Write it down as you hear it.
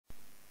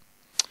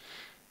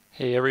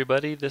Hey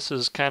everybody, this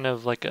is kind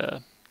of like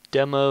a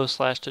demo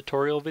slash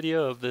tutorial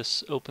video of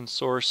this open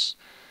source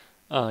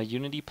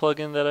Unity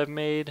plugin that I've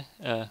made.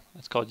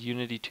 It's called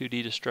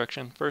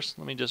Unity2dDestruction. First,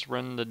 let me just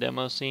run the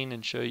demo scene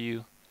and show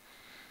you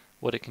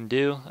what it can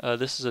do.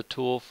 This is a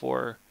tool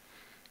for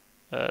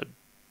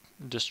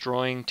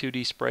destroying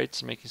 2D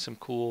sprites, making some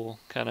cool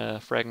kind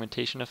of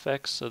fragmentation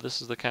effects. So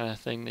this is the kind of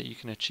thing that you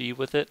can achieve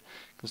with it.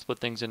 You can split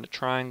things into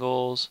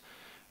triangles,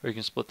 or you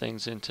can split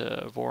things into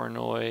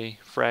Voronoi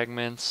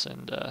fragments,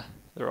 and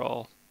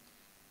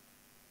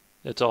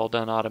it's all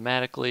done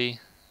automatically.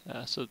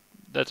 So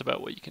that's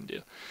about what you can do.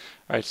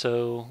 All right,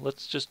 so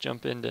let's just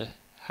jump into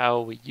how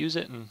we use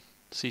it and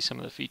see some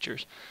of the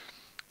features.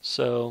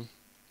 So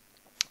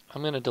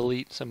I'm going to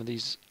delete some of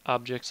these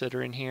objects that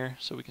are in here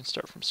so we can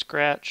start from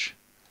scratch.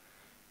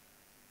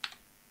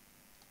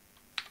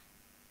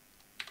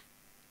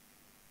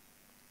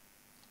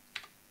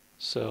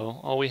 So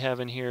all we have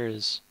in here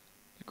is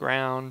the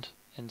ground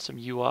and some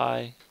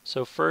UI.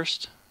 So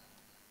first,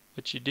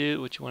 what you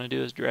want to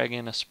do is drag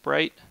in a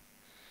sprite.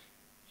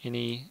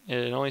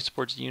 It only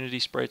supports Unity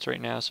sprites right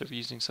now, so if you're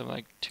using something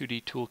like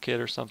 2D Toolkit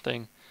or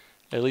something,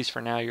 at least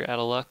for now you're out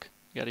of luck.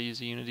 You got to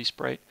use a Unity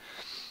sprite.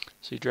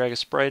 So you drag a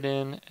sprite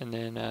in, and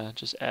then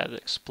just add an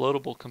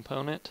explodable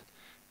component,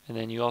 and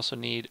then you also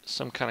need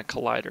some kind of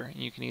collider.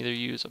 You can either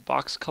use a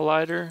box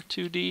collider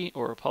 2D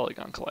or a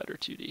polygon collider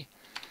 2D.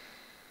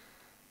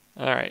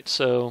 Alright,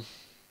 so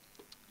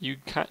you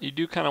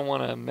do kind of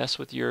want to mess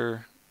with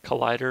your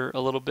collider a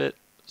little bit.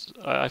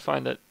 I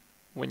find that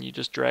when you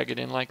just drag it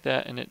in like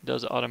that and it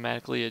does it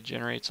automatically, it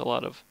generates a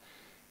lot of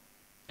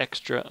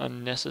extra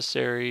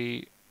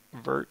unnecessary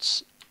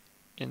verts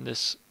in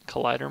this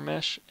collider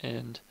mesh,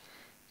 and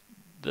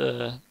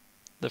the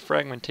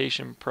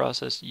fragmentation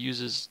process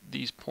uses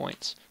these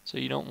points, so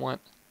you don't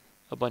want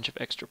a bunch of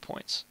extra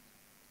points.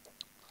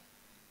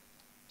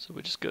 So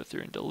we just go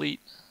through and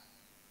delete.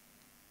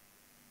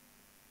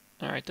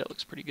 Alright, that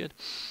looks pretty good.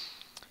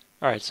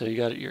 Alright, so you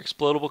got your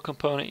explodable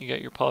component, you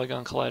got your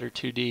polygon collider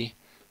 2D.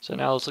 So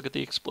now let's look at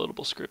the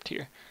explodable script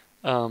here.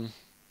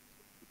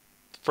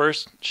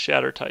 First,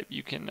 shatter type.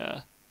 You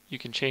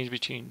can change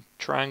between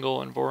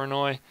triangle and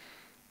Voronoi.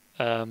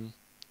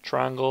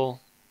 Triangle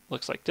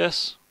looks like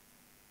this.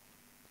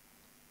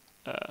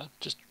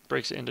 Just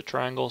breaks it into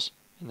triangles.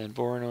 And then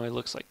Voronoi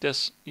looks like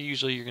this.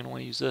 Usually you're going to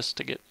want to use this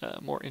to get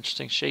more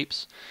interesting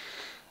shapes.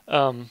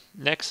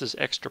 Next is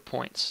extra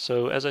points.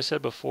 So as I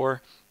said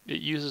before,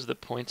 it uses the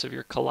points of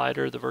your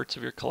collider, the verts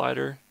of your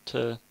collider,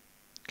 to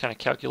kind of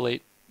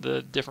calculate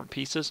the different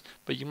pieces,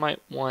 but you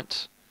might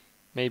want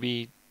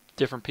maybe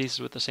different pieces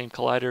with the same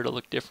collider to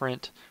look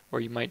different, or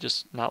you might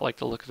just not like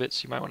the look of it,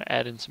 so you might want to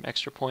add in some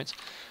extra points.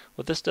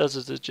 What this does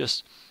is it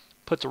just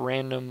puts a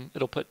random,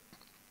 it'll put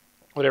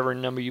whatever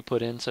number you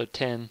put in, so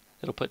 10,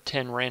 it'll put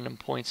 10 random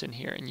points in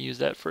here and use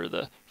that for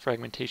the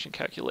fragmentation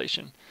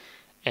calculation.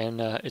 And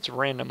it's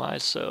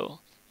randomized, so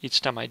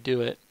each time I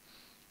do it,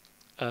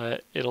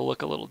 it'll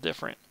look a little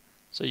different.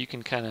 So you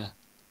can kind of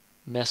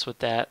mess with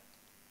that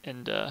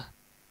and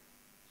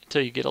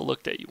until you get a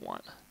look that you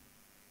want.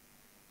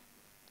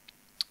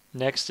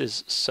 Next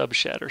is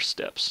Subshatter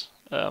steps.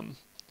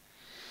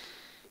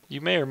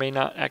 You may or may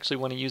not actually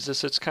want to use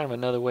this. It's kind of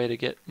another way to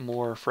get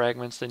more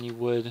fragments than you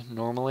would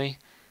normally.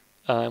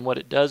 And what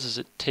it does is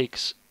it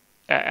takes,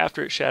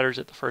 after it shatters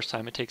it the first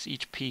time, it takes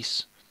each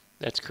piece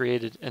that's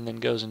created and then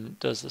goes and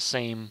does the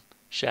same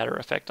shatter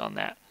effect on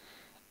that.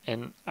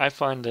 And I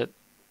find that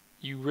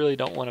you really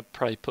don't want to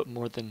probably put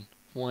more than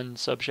one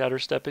subshatter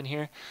step in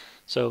here.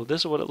 So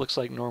this is what it looks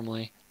like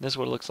normally. This is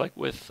what it looks like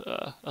with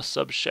a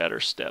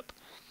subshatter step.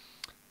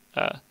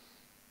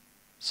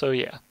 So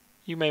yeah,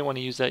 you may want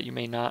to use that, you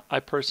may not. I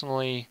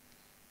personally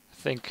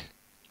think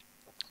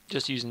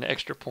just using the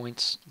extra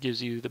points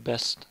gives you the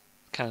best,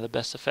 kind of the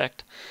best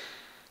effect.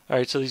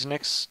 Alright, so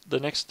the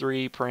next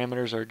three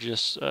parameters are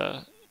just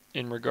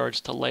in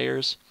regards to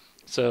layers.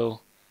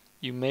 So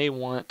you may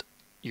want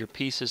your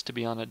pieces to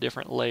be on a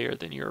different layer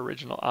than your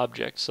original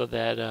object, so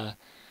that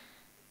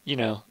you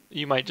know,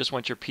 you might just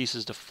want your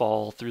pieces to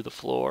fall through the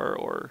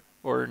floor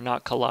or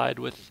not collide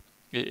with,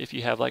 if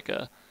you have like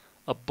a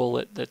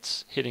bullet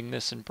that's hitting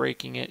this and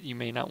breaking it, you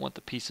may not want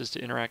the pieces to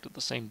interact with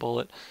the same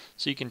bullet.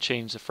 So you can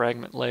change the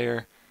fragment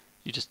layer.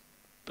 You just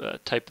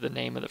type the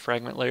name of the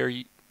fragment layer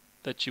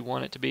that you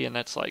want it to be, and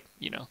that's like,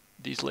 you know,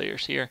 these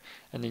layers here.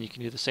 And then you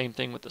can do the same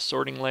thing with the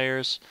sorting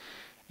layers,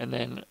 and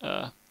then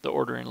the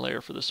ordering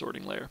layer for the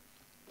sorting layer.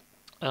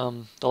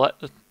 I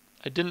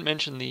didn't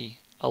mention the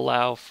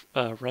allow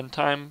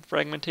runtime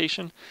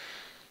fragmentation.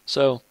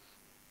 So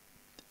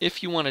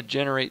if you want to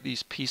generate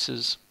these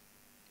pieces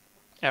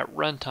at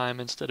runtime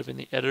instead of in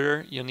the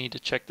editor, you'll need to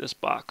check this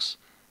box.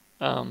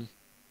 I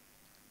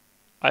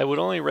would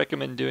only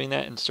recommend doing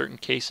that in certain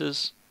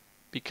cases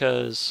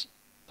because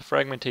the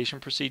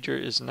fragmentation procedure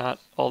is not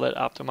all that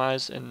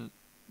optimized, and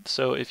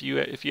so if you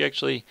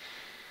actually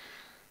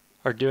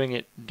are doing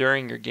it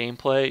during your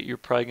gameplay, you're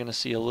probably going to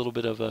see a little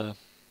bit of a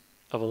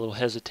little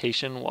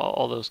hesitation while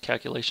all those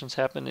calculations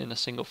happen in a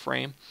single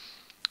frame.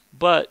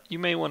 But you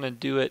may want to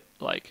do it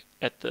like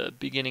at the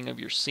beginning of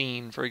your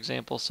scene, for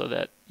example, so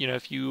that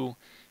if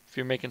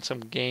you're making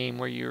some game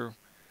where you're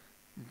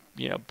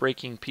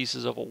breaking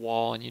pieces of a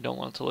wall and you don't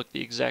want it to look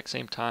the exact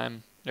same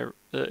time, or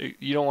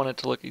you don't want it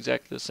to look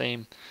exactly the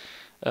same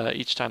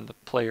each time the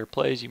player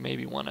plays, you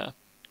maybe want to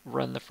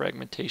run the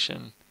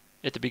fragmentation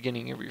at the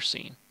beginning of your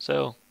scene.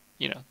 So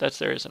that's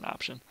there as an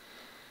option.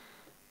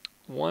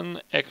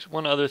 One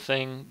other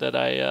thing that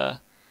I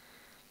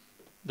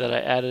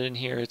added in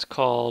here, it's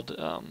called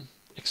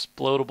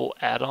Explodable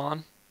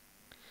add-on,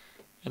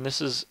 and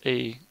this is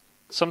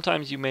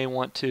sometimes you may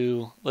want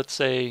to, let's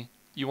say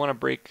you want to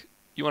break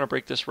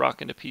this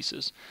rock into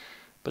pieces,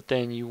 but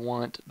then you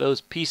want those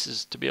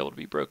pieces to be able to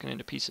be broken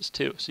into pieces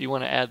too. So you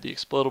want to add the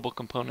explodable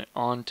component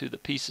onto the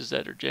pieces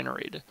that are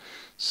generated.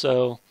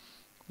 So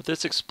with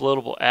this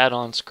explodable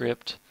add-on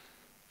script,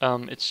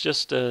 it's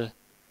just an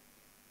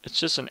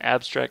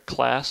abstract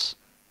class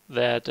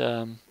that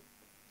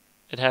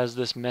it has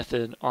this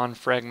method on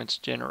fragments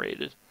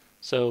generated.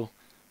 So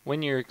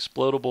when your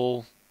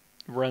explodable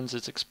runs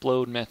its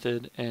explode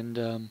method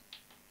and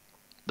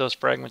those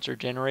fragments are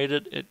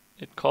generated,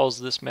 it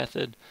calls this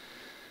method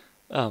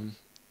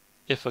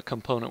if a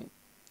component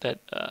that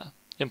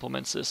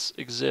implements this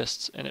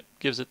exists, and it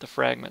gives it the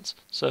fragments.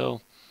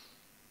 So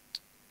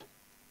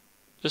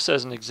just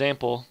as an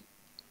example,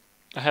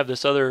 I have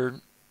this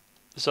other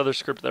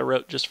script that I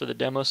wrote just for the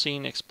demo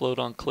scene, explode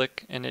on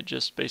click, and it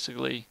just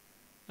basically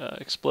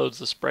explodes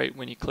the sprite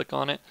when you click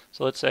on it.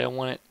 So let's say I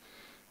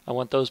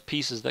want those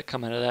pieces that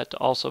come out of that to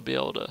also be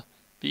able to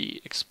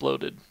be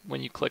exploded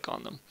when you click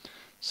on them.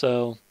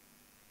 So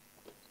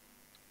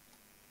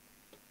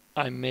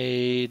I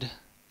made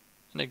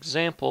an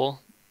example,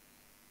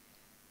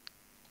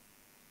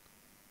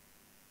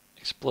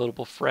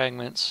 explodable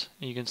fragments,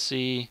 and you can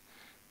see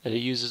that it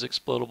uses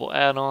explodable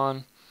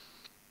add-on,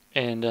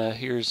 and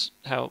here's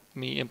how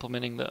me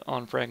implementing the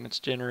on fragments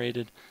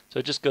generated. So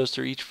it just goes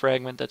through each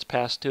fragment that's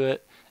passed to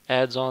it,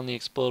 adds on the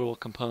explodable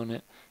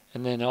component,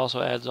 and then it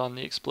also adds on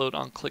the explode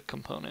on click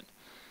component.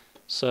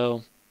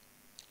 So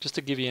just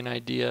to give you an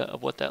idea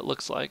of what that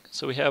looks like,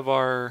 so we have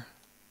our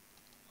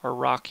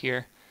rock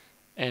here,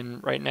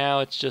 and right now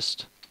it's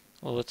just,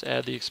 well, let's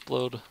add the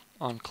explode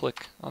on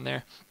click on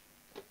there.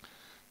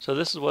 So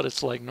this is what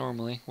it's like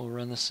normally. We'll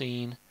run the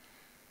scene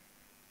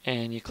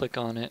and you click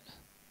on it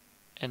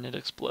and it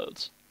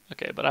explodes.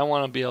 Okay, but I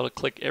want to be able to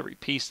click every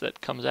piece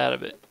that comes out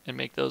of it and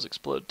make those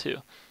explode too.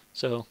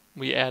 So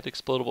we add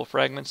explodable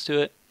fragments to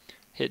it,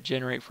 hit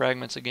generate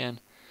fragments again.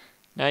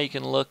 Now you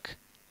can look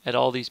at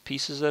all these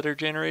pieces that are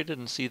generated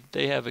and see that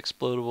they have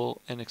explodable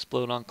and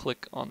explode on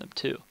click on them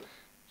too.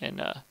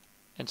 And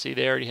see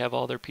they already have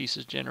all their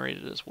pieces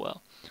generated as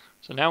well.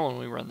 So now when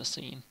we run the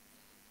scene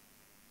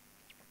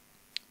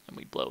and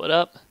we blow it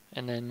up,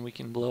 and then we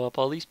can blow up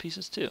all these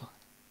pieces too.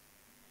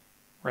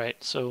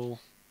 Right, so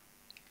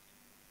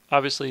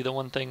obviously the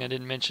one thing I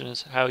didn't mention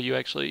is how you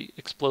actually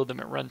explode them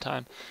at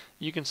runtime.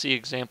 You can see an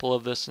example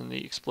of this in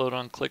the explode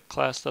on click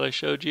class that I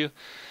showed you.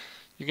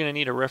 You're going to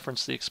need to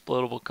reference the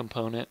explodable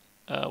component,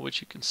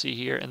 which you can see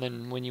here, and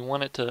then when you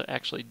want it to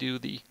actually do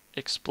the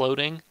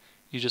exploding,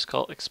 you just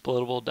call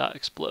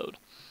explodable.explode.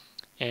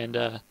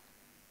 And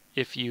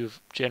if you've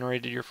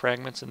generated your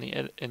fragments in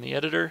the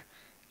editor,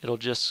 it'll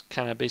just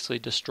kind of basically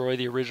destroy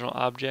the original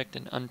object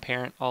and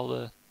unparent all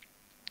the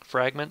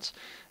fragments.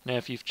 Now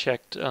if you've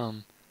checked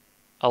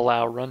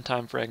allow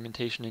runtime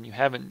fragmentation and you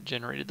haven't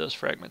generated those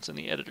fragments in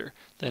the editor,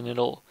 then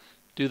it'll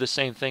do the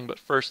same thing, but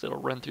first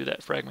it'll run through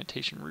that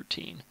fragmentation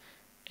routine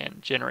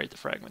and generate the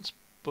fragments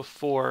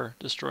before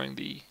destroying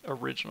the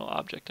original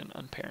object and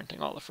unparenting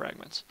all the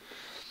fragments.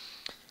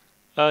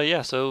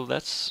 Yeah, so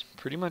that's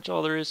pretty much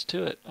all there is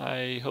to it.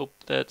 I hope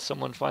that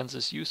someone finds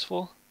this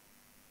useful,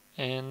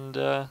 and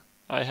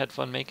I had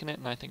fun making it,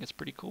 and I think it's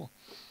pretty cool.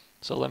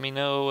 So let me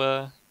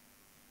know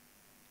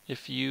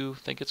if you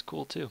think it's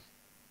cool too.